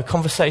dialogue, a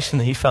conversation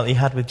that he felt he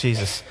had with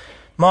Jesus.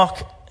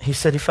 Mark, he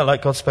said he felt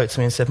like God spoke to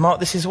me and said, Mark,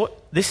 this is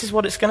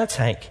what it's going to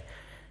take.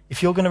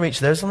 If you're going to reach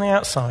those on the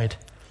outside,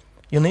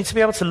 you'll need to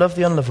be able to love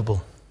the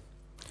unlovable.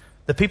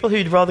 The people who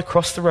you'd rather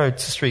cross the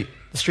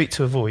street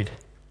to avoid.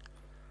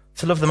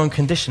 To love them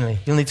unconditionally.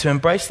 You'll need to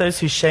embrace those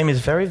whose shame is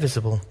very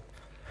visible,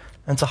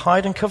 and to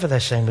hide and cover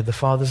their shame with the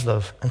Father's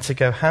love, and to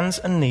go hands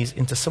and knees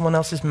into someone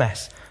else's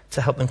mess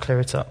to help them clear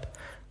it up.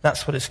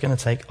 That's what it's going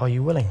to take. Are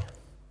you willing?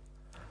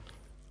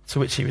 To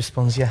which he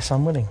responds, yes,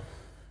 I'm willing.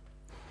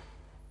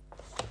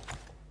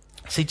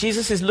 See,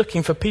 Jesus is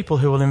looking for people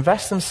who will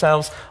invest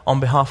themselves on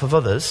behalf of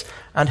others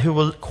and who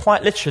will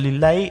quite literally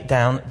lay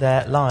down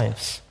their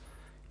lives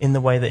in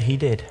the way that he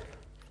did.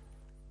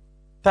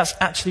 That's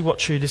actually what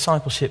true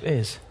discipleship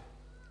is.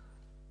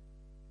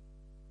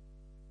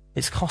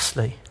 It's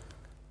costly.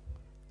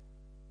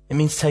 It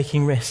means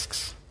taking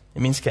risks.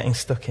 It means getting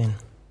stuck in.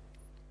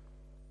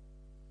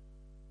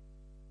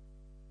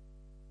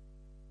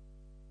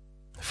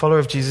 A follower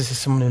of Jesus is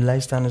someone who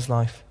lays down his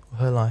life, or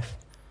her life,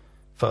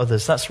 for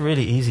others. That's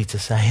really easy to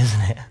say,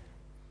 isn't it?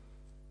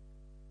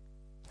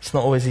 It's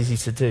not always easy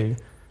to do,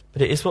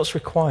 but it is what's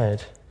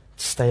required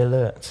to stay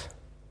alert.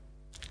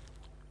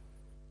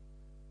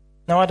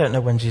 Now, I don't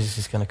know when Jesus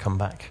is going to come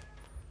back.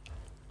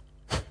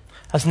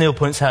 As Neil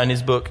points out in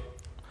his book,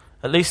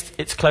 at least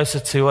it's closer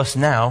to us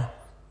now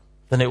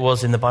than it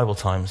was in the Bible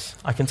times.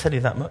 I can tell you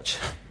that much.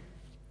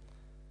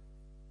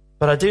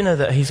 But I do know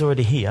that he's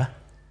already here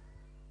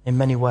in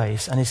many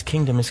ways, and his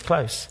kingdom is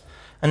close.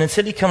 And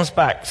until he comes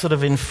back sort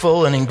of in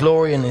full and in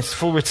glory and his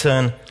full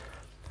return,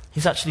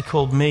 he's actually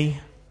called me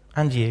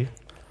and you,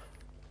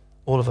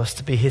 all of us,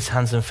 to be his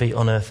hands and feet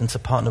on earth and to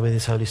partner with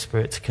his Holy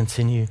Spirit to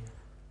continue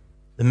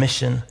the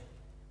mission,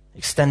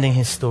 extending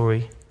his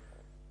story,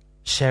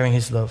 sharing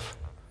his love.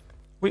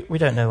 We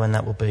don't know when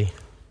that will be.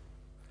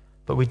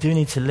 But we do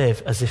need to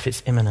live as if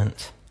it's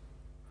imminent.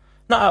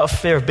 Not out of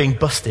fear of being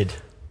busted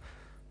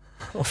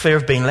or fear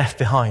of being left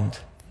behind.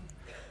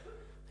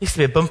 It used to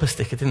be a bumper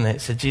sticker, didn't it?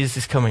 It said, Jesus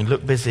is coming,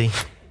 look busy.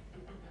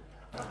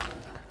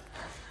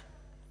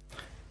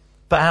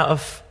 But out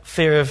of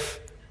fear of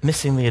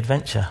missing the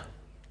adventure.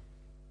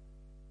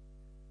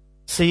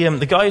 See,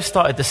 the guy who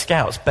started the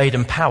Scouts,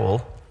 Baden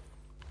Powell,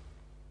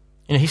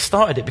 he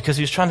started it because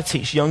he was trying to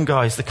teach young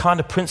guys the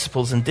kind of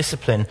principles and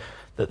discipline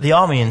that the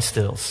army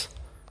instills.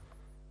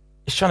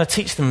 He's trying to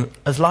teach them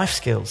as life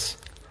skills.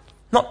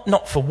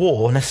 Not for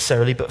war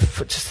necessarily, but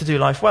just to do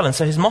life well. And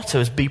so his motto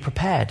is be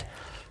prepared.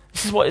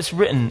 This is what is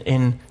written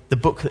in the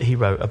book that he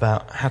wrote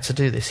about how to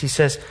do this. He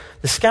says,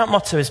 the Scout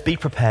motto is be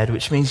prepared,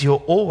 which means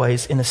you're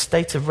always in a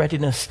state of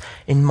readiness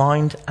in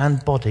mind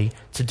and body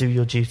to do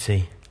your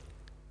duty.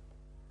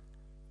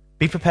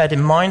 Be prepared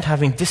in mind,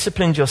 having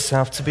disciplined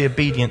yourself to be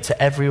obedient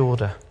to every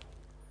order.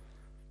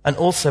 And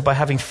also by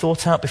having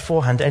thought out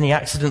beforehand any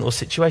accident or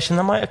situation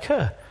that might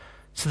occur,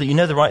 so that you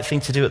know the right thing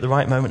to do at the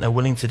right moment and are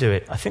willing to do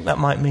it. I think that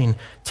might mean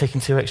taking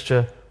 2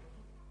 extra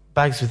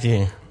bags with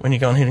you when you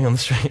go on healing on the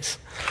streets.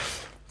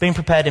 Being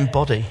prepared in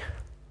body,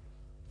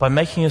 by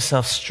making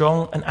yourself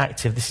strong and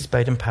active, this is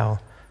Baden Powell,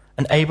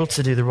 and able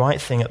to do the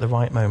right thing at the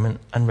right moment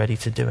and ready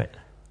to do it.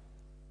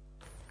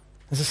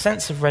 There's a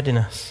sense of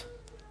readiness.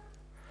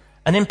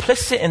 And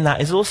implicit in that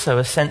is also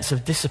a sense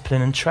of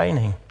discipline and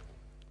training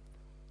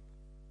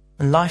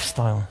and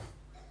lifestyle.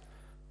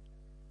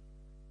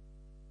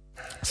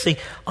 See,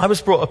 I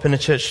was brought up in a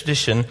church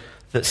tradition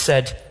that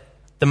said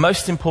the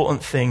most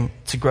important thing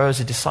to grow as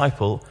a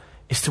disciple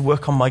is to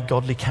work on my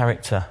godly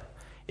character,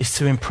 is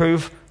to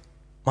improve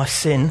my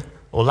sin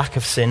or lack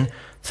of sin,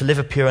 to live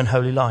a pure and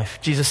holy life.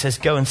 Jesus says,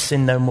 go and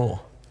sin no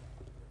more.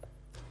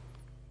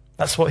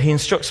 That's what he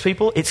instructs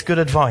people. It's good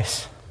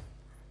advice.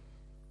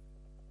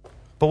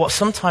 But what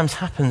sometimes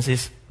happens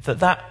is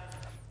that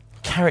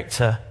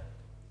character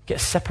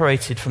gets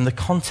separated from the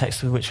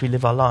context with which we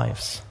live our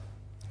lives.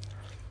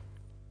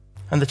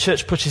 And the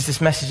church pushes this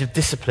message of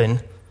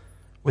discipline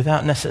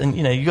without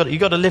necessarily, you've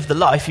got to live the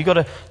life, you've got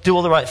to do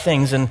all the right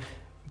things and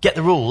get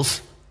the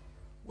rules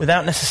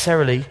without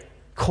necessarily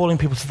calling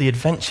people to the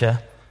adventure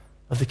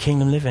of the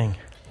kingdom living.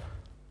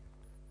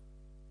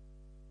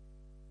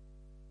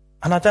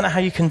 And I don't know how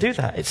you can do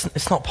that.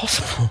 It's not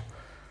possible.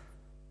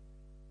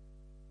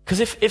 Because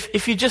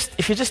if you're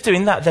just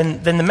doing that,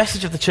 then the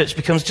message of the church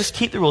becomes just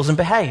keep the rules and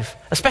behave,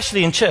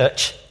 especially in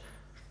church.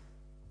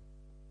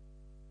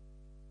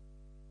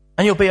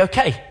 And you'll be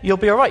okay. You'll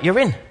be all right. You're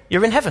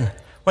in heaven.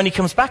 When he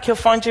comes back, he'll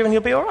find you and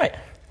you'll be all right.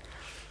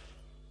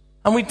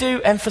 And we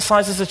do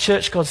emphasize as a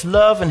church God's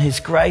love and his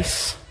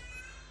grace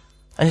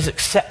and his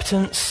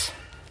acceptance.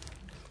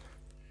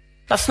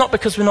 That's not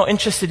because we're not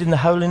interested in the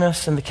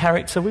holiness and the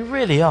character. We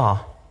really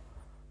are.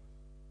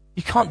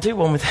 You can't do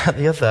one without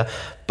the other.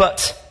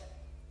 But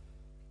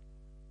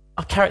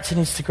our character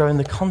needs to grow in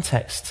the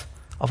context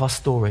of our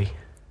story.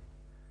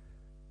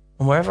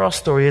 And wherever our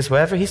story is,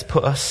 wherever he's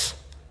put us,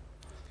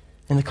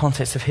 in the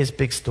context of his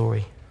big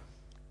story.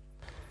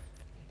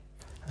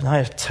 And I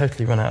have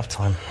totally run out of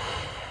time.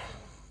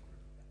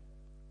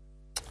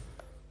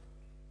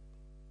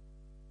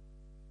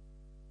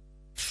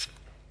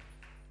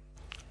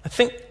 I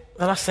think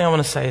the last thing I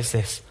want to say is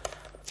this.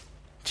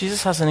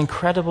 Jesus has an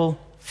incredible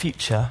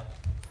future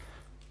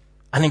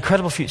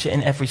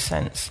in every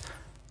sense.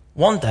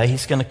 One day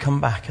he's going to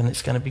come back and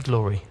it's going to be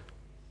glory.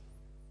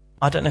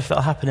 I don't know if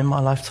that'll happen in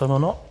my lifetime or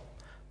not.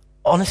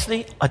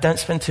 Honestly, I don't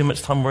spend too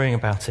much time worrying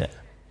about it.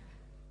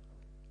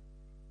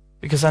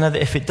 Because I know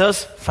that if it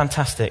does,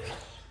 fantastic.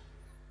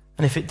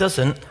 And if it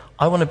doesn't,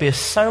 I want to be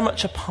so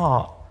much a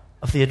part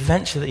of the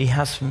adventure that he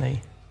has for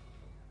me.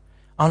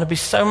 I want to be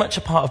so much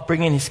a part of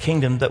bringing his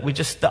kingdom that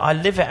I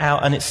live it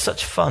out and it's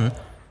such fun.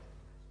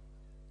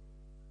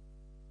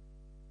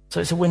 So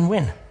it's a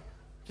win-win. Do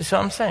you see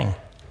what I'm saying?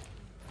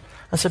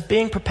 And so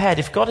being prepared,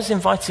 if God is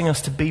inviting us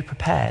to be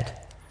prepared,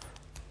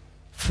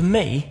 for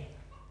me,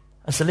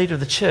 as the leader of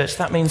the church,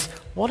 that means,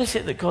 what is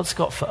it that God's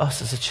got for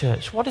us as a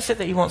church? What is it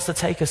that he wants to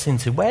take us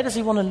into? Where does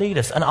he want to lead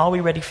us? And are we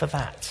ready for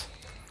that?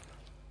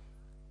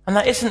 And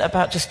that isn't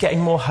about just getting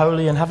more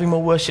holy and having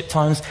more worship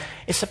times.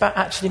 It's about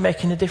actually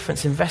making a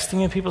difference,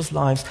 investing in people's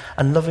lives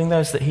and loving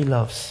those that he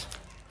loves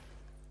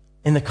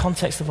in the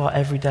context of our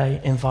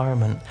everyday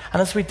environment.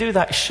 And as we do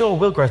that, sure,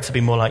 we'll grow to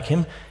be more like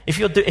him.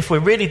 If we're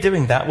really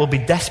doing that, we'll be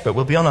desperate.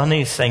 We'll be on our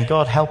knees saying,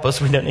 God, help us.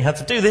 We don't know how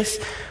to do this.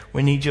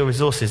 We need your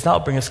resources.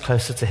 That'll bring us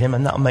closer to him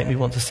and that'll make me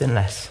want to sin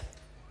less.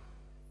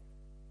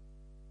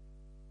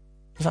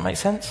 Does that make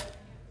sense?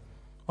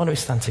 Why don't we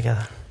stand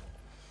together?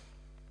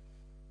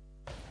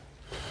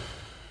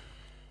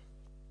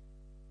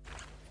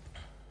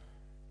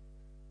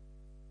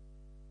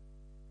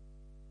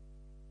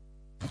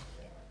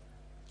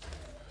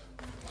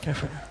 Go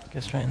for it.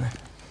 Go straight in there.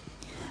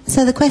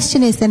 So the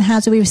question is then, how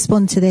do we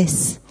respond to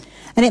this?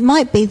 And it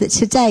might be that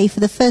today, for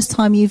the first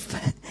time, you've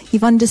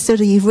understood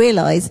or you've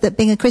realised that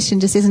being a Christian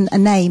just isn't a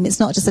name.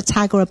 It's not just a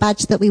tag or a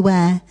badge that we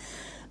wear,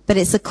 but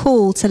it's a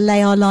call to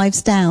lay our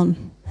lives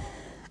down.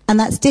 And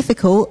that's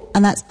difficult,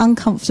 and that's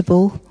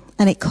uncomfortable,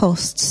 and it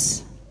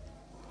costs.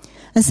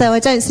 And so I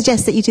don't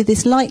suggest that you do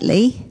this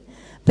lightly,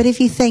 but if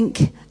you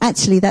think,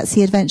 actually, that's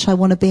the adventure I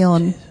want to be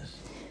on,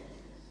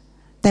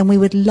 then we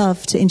would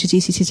love to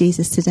introduce you to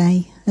Jesus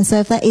today. And so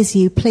if that is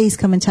you, please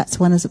come and chat to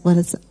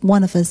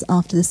one of us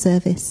after the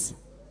service.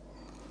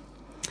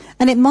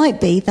 And it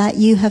might be that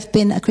you have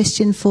been a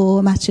Christian for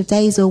a matter of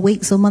days or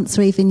weeks or months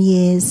or even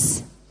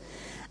years.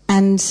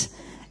 And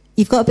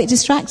you've got a bit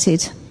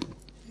distracted.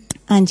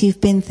 And you've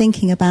been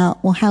thinking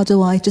about, well, how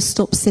do I just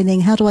stop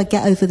sinning? How do I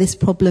get over this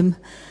problem?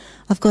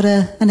 I've got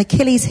an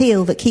Achilles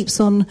heel that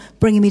keeps on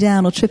bringing me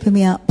down or tripping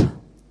me up.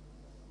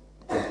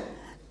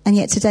 And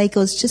yet today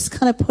God's just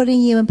kind of putting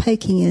you and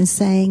poking you and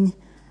saying,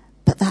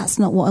 but that's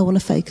not what I want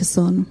to focus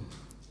on.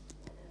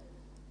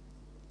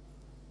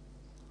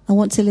 I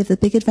want to live the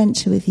big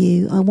adventure with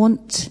you. I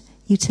want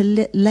you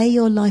to lay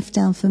your life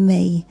down for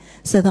me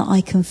so that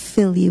I can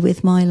fill you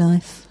with my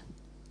life.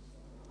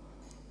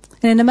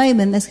 And in a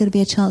moment, there's going to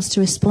be a chance to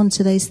respond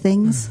to those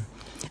things.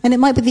 And it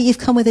might be that you've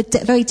come with a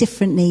very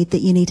different need,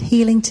 that you need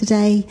healing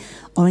today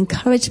or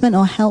encouragement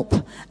or help.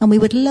 And we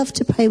would love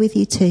to pray with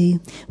you too.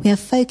 We have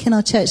folk in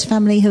our church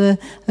family who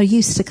are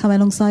used to coming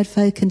alongside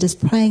folk and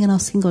just praying and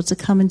asking God to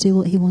come and do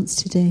what he wants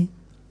to do.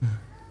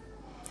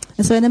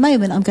 And so in a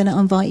moment, I'm going to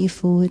invite you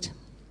forward.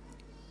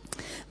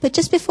 But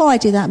just before I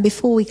do that, and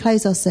before we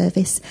close our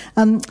service,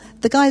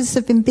 the guys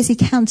have been busy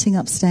counting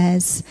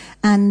upstairs.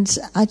 And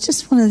I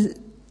just want to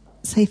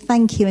say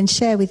thank you and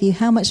share with you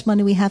how much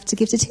money we have to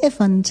give to Tear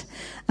Fund.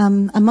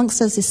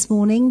 Amongst us this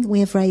morning,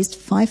 we have raised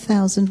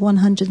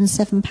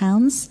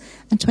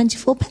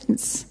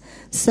 £5,107.24.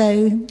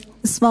 So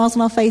the smiles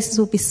on our faces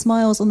will be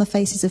smiles on the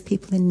faces of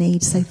people in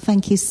need. So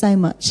thank you so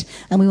much.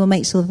 And we will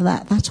make sure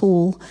that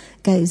all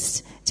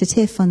goes to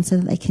Tear Fund so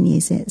that they can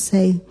use it.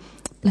 So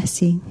bless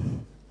you.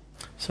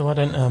 So why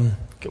don't,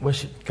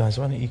 worship guys,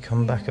 why don't you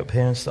come back up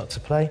here and start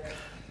to play?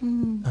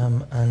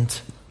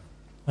 And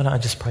why don't I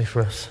just pray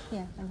for us?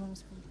 Yeah, I want to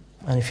respond.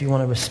 And if you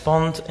want to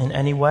respond in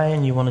any way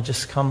and you want to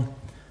just come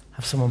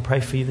have someone pray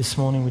for you this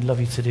morning, we'd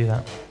love you to do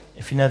that.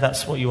 If you know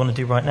that's what you want to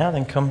do right now,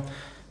 then come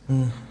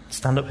and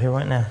stand up here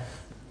right now.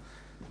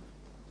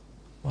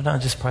 Why don't I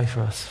just pray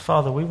for us?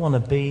 Father, we want to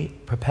be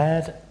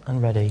prepared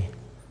and ready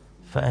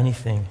for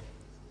anything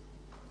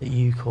that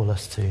you call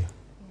us to.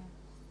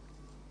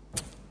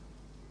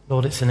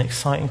 Lord, it's an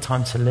exciting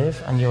time to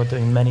live, and you're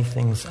doing many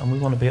things, and we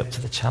want to be up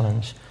to the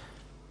challenge.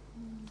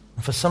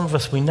 And for some of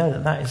us, we know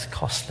that that is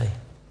costly.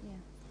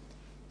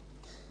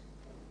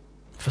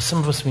 For some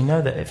of us, we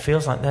know that it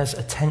feels like there's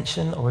a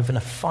tension or even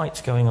a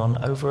fight going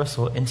on over us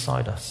or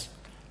inside us.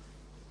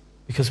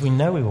 Because we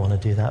know we want to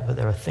do that, but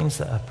there are things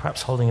that are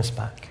perhaps holding us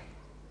back.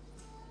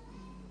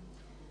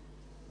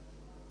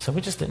 So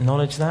we just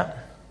acknowledge that.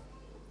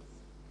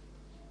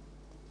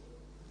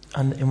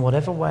 And in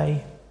whatever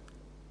way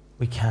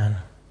we can,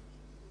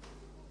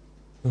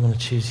 we want to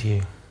choose you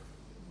and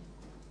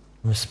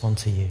respond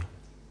to you.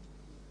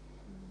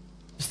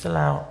 Just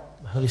allow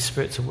the Holy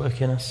Spirit to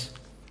work in us.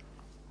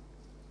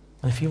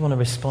 And if you want to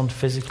respond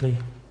physically,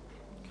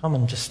 come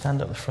and just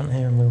stand up the front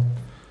here, and we'll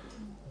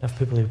have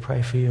people who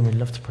pray for you, and we'd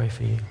love to pray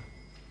for you.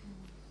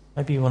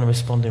 Maybe you want to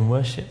respond in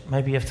worship.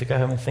 Maybe you have to go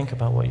home and think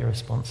about what your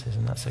response is,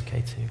 and that's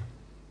okay too.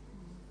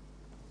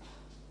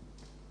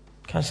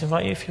 Can I just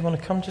invite you, if you want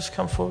to come, just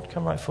come forward,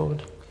 come right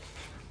forward.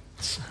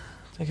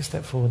 Take a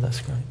step forward,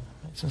 that's great.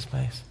 Make some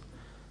space.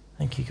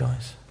 Thank you,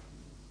 guys.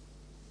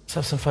 Let's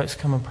have some folks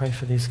come and pray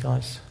for these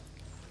guys.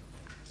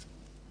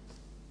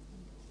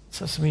 Let's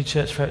have some of you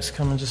church folks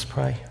come and just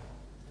pray.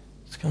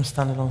 Just come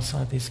stand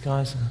alongside these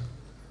guys and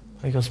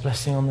pray God's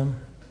blessing on them.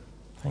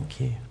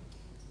 Thank you.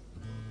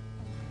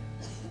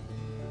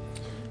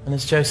 And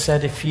as Joe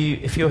said, if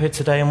you're here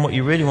today and what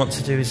you really want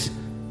to do is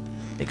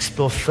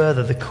explore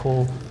further the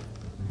call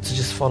to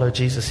just follow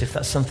Jesus, if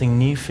that's something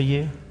new for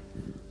you,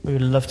 we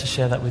would love to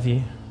share that with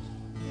you.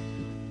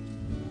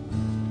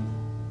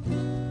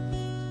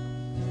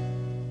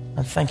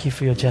 And thank you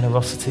for your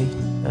generosity,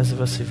 those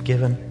of us who've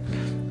given.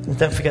 And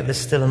don't forget, there's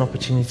still an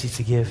opportunity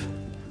to give.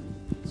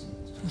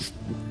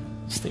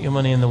 Stick your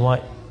money in the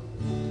white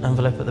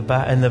envelope at the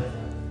back, in the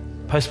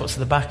postbox at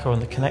the back, or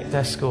on the Connect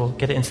desk, or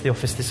get it into the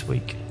office this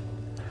week.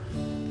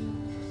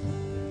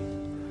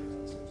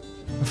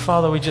 And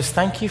Father, we just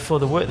thank you for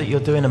the work that you're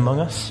doing among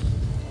us.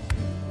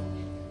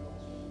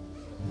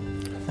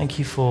 Thank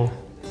you for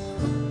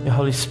your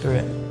Holy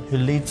Spirit, who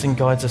leads and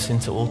guides us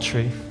into all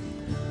truth,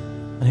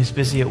 and who's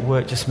busy at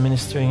work just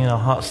ministering in our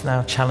hearts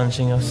now,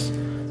 challenging us,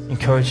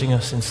 encouraging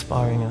us,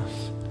 inspiring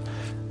us.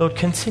 Lord,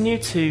 continue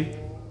to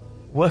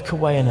work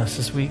away in us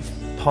as we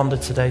ponder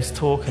today's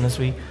talk and as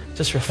we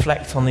just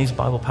reflect on these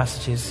Bible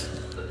passages.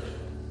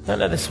 Don't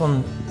let this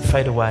one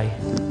fade away.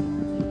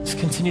 Just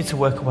continue to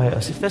work away at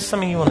us. If there's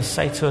something you want to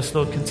say to us,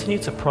 Lord, continue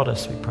to prod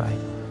us, we pray.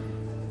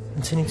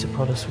 Continue to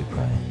prod us, we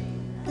pray.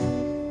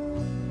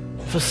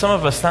 For some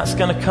of us, that's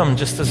going to come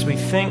just as we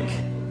think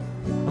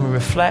and we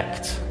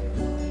reflect.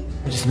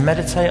 We just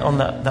meditate on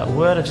that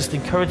word. I just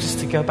encourage us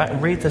to go back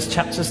and read those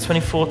chapters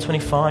 24,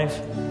 25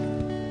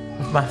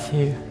 of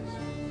Matthew.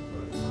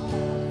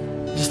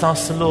 Just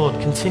ask the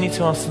Lord, continue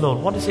to ask the Lord,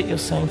 what is it you're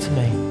saying to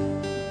me?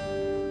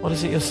 What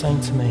is it you're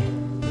saying to me?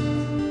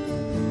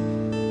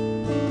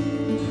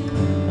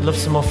 I'd love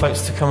some more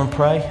folks to come and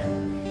pray.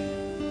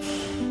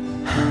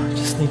 I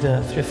just need 3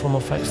 or 4 more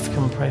folks to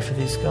come and pray for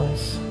these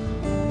guys.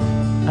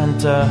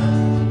 And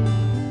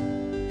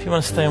if you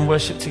want to stay and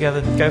worship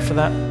together, go for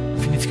that.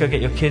 If you need to go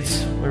get your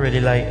kids, we're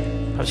really late.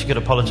 Perhaps you could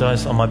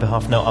apologise on my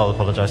behalf. No, I'll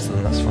apologise to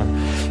them, that's fine.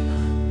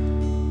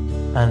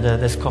 And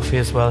there's coffee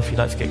as well if you'd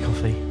like to get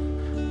coffee.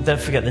 And don't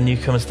forget the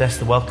newcomers desk,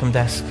 the welcome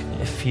desk,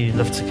 if you'd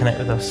love to connect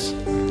with us.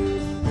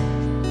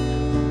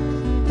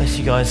 Bless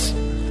you guys.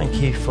 Thank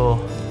you for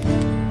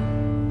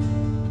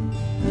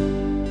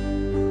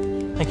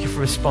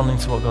responding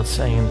to what God's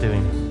saying and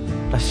doing.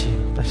 Bless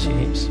you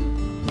heaps.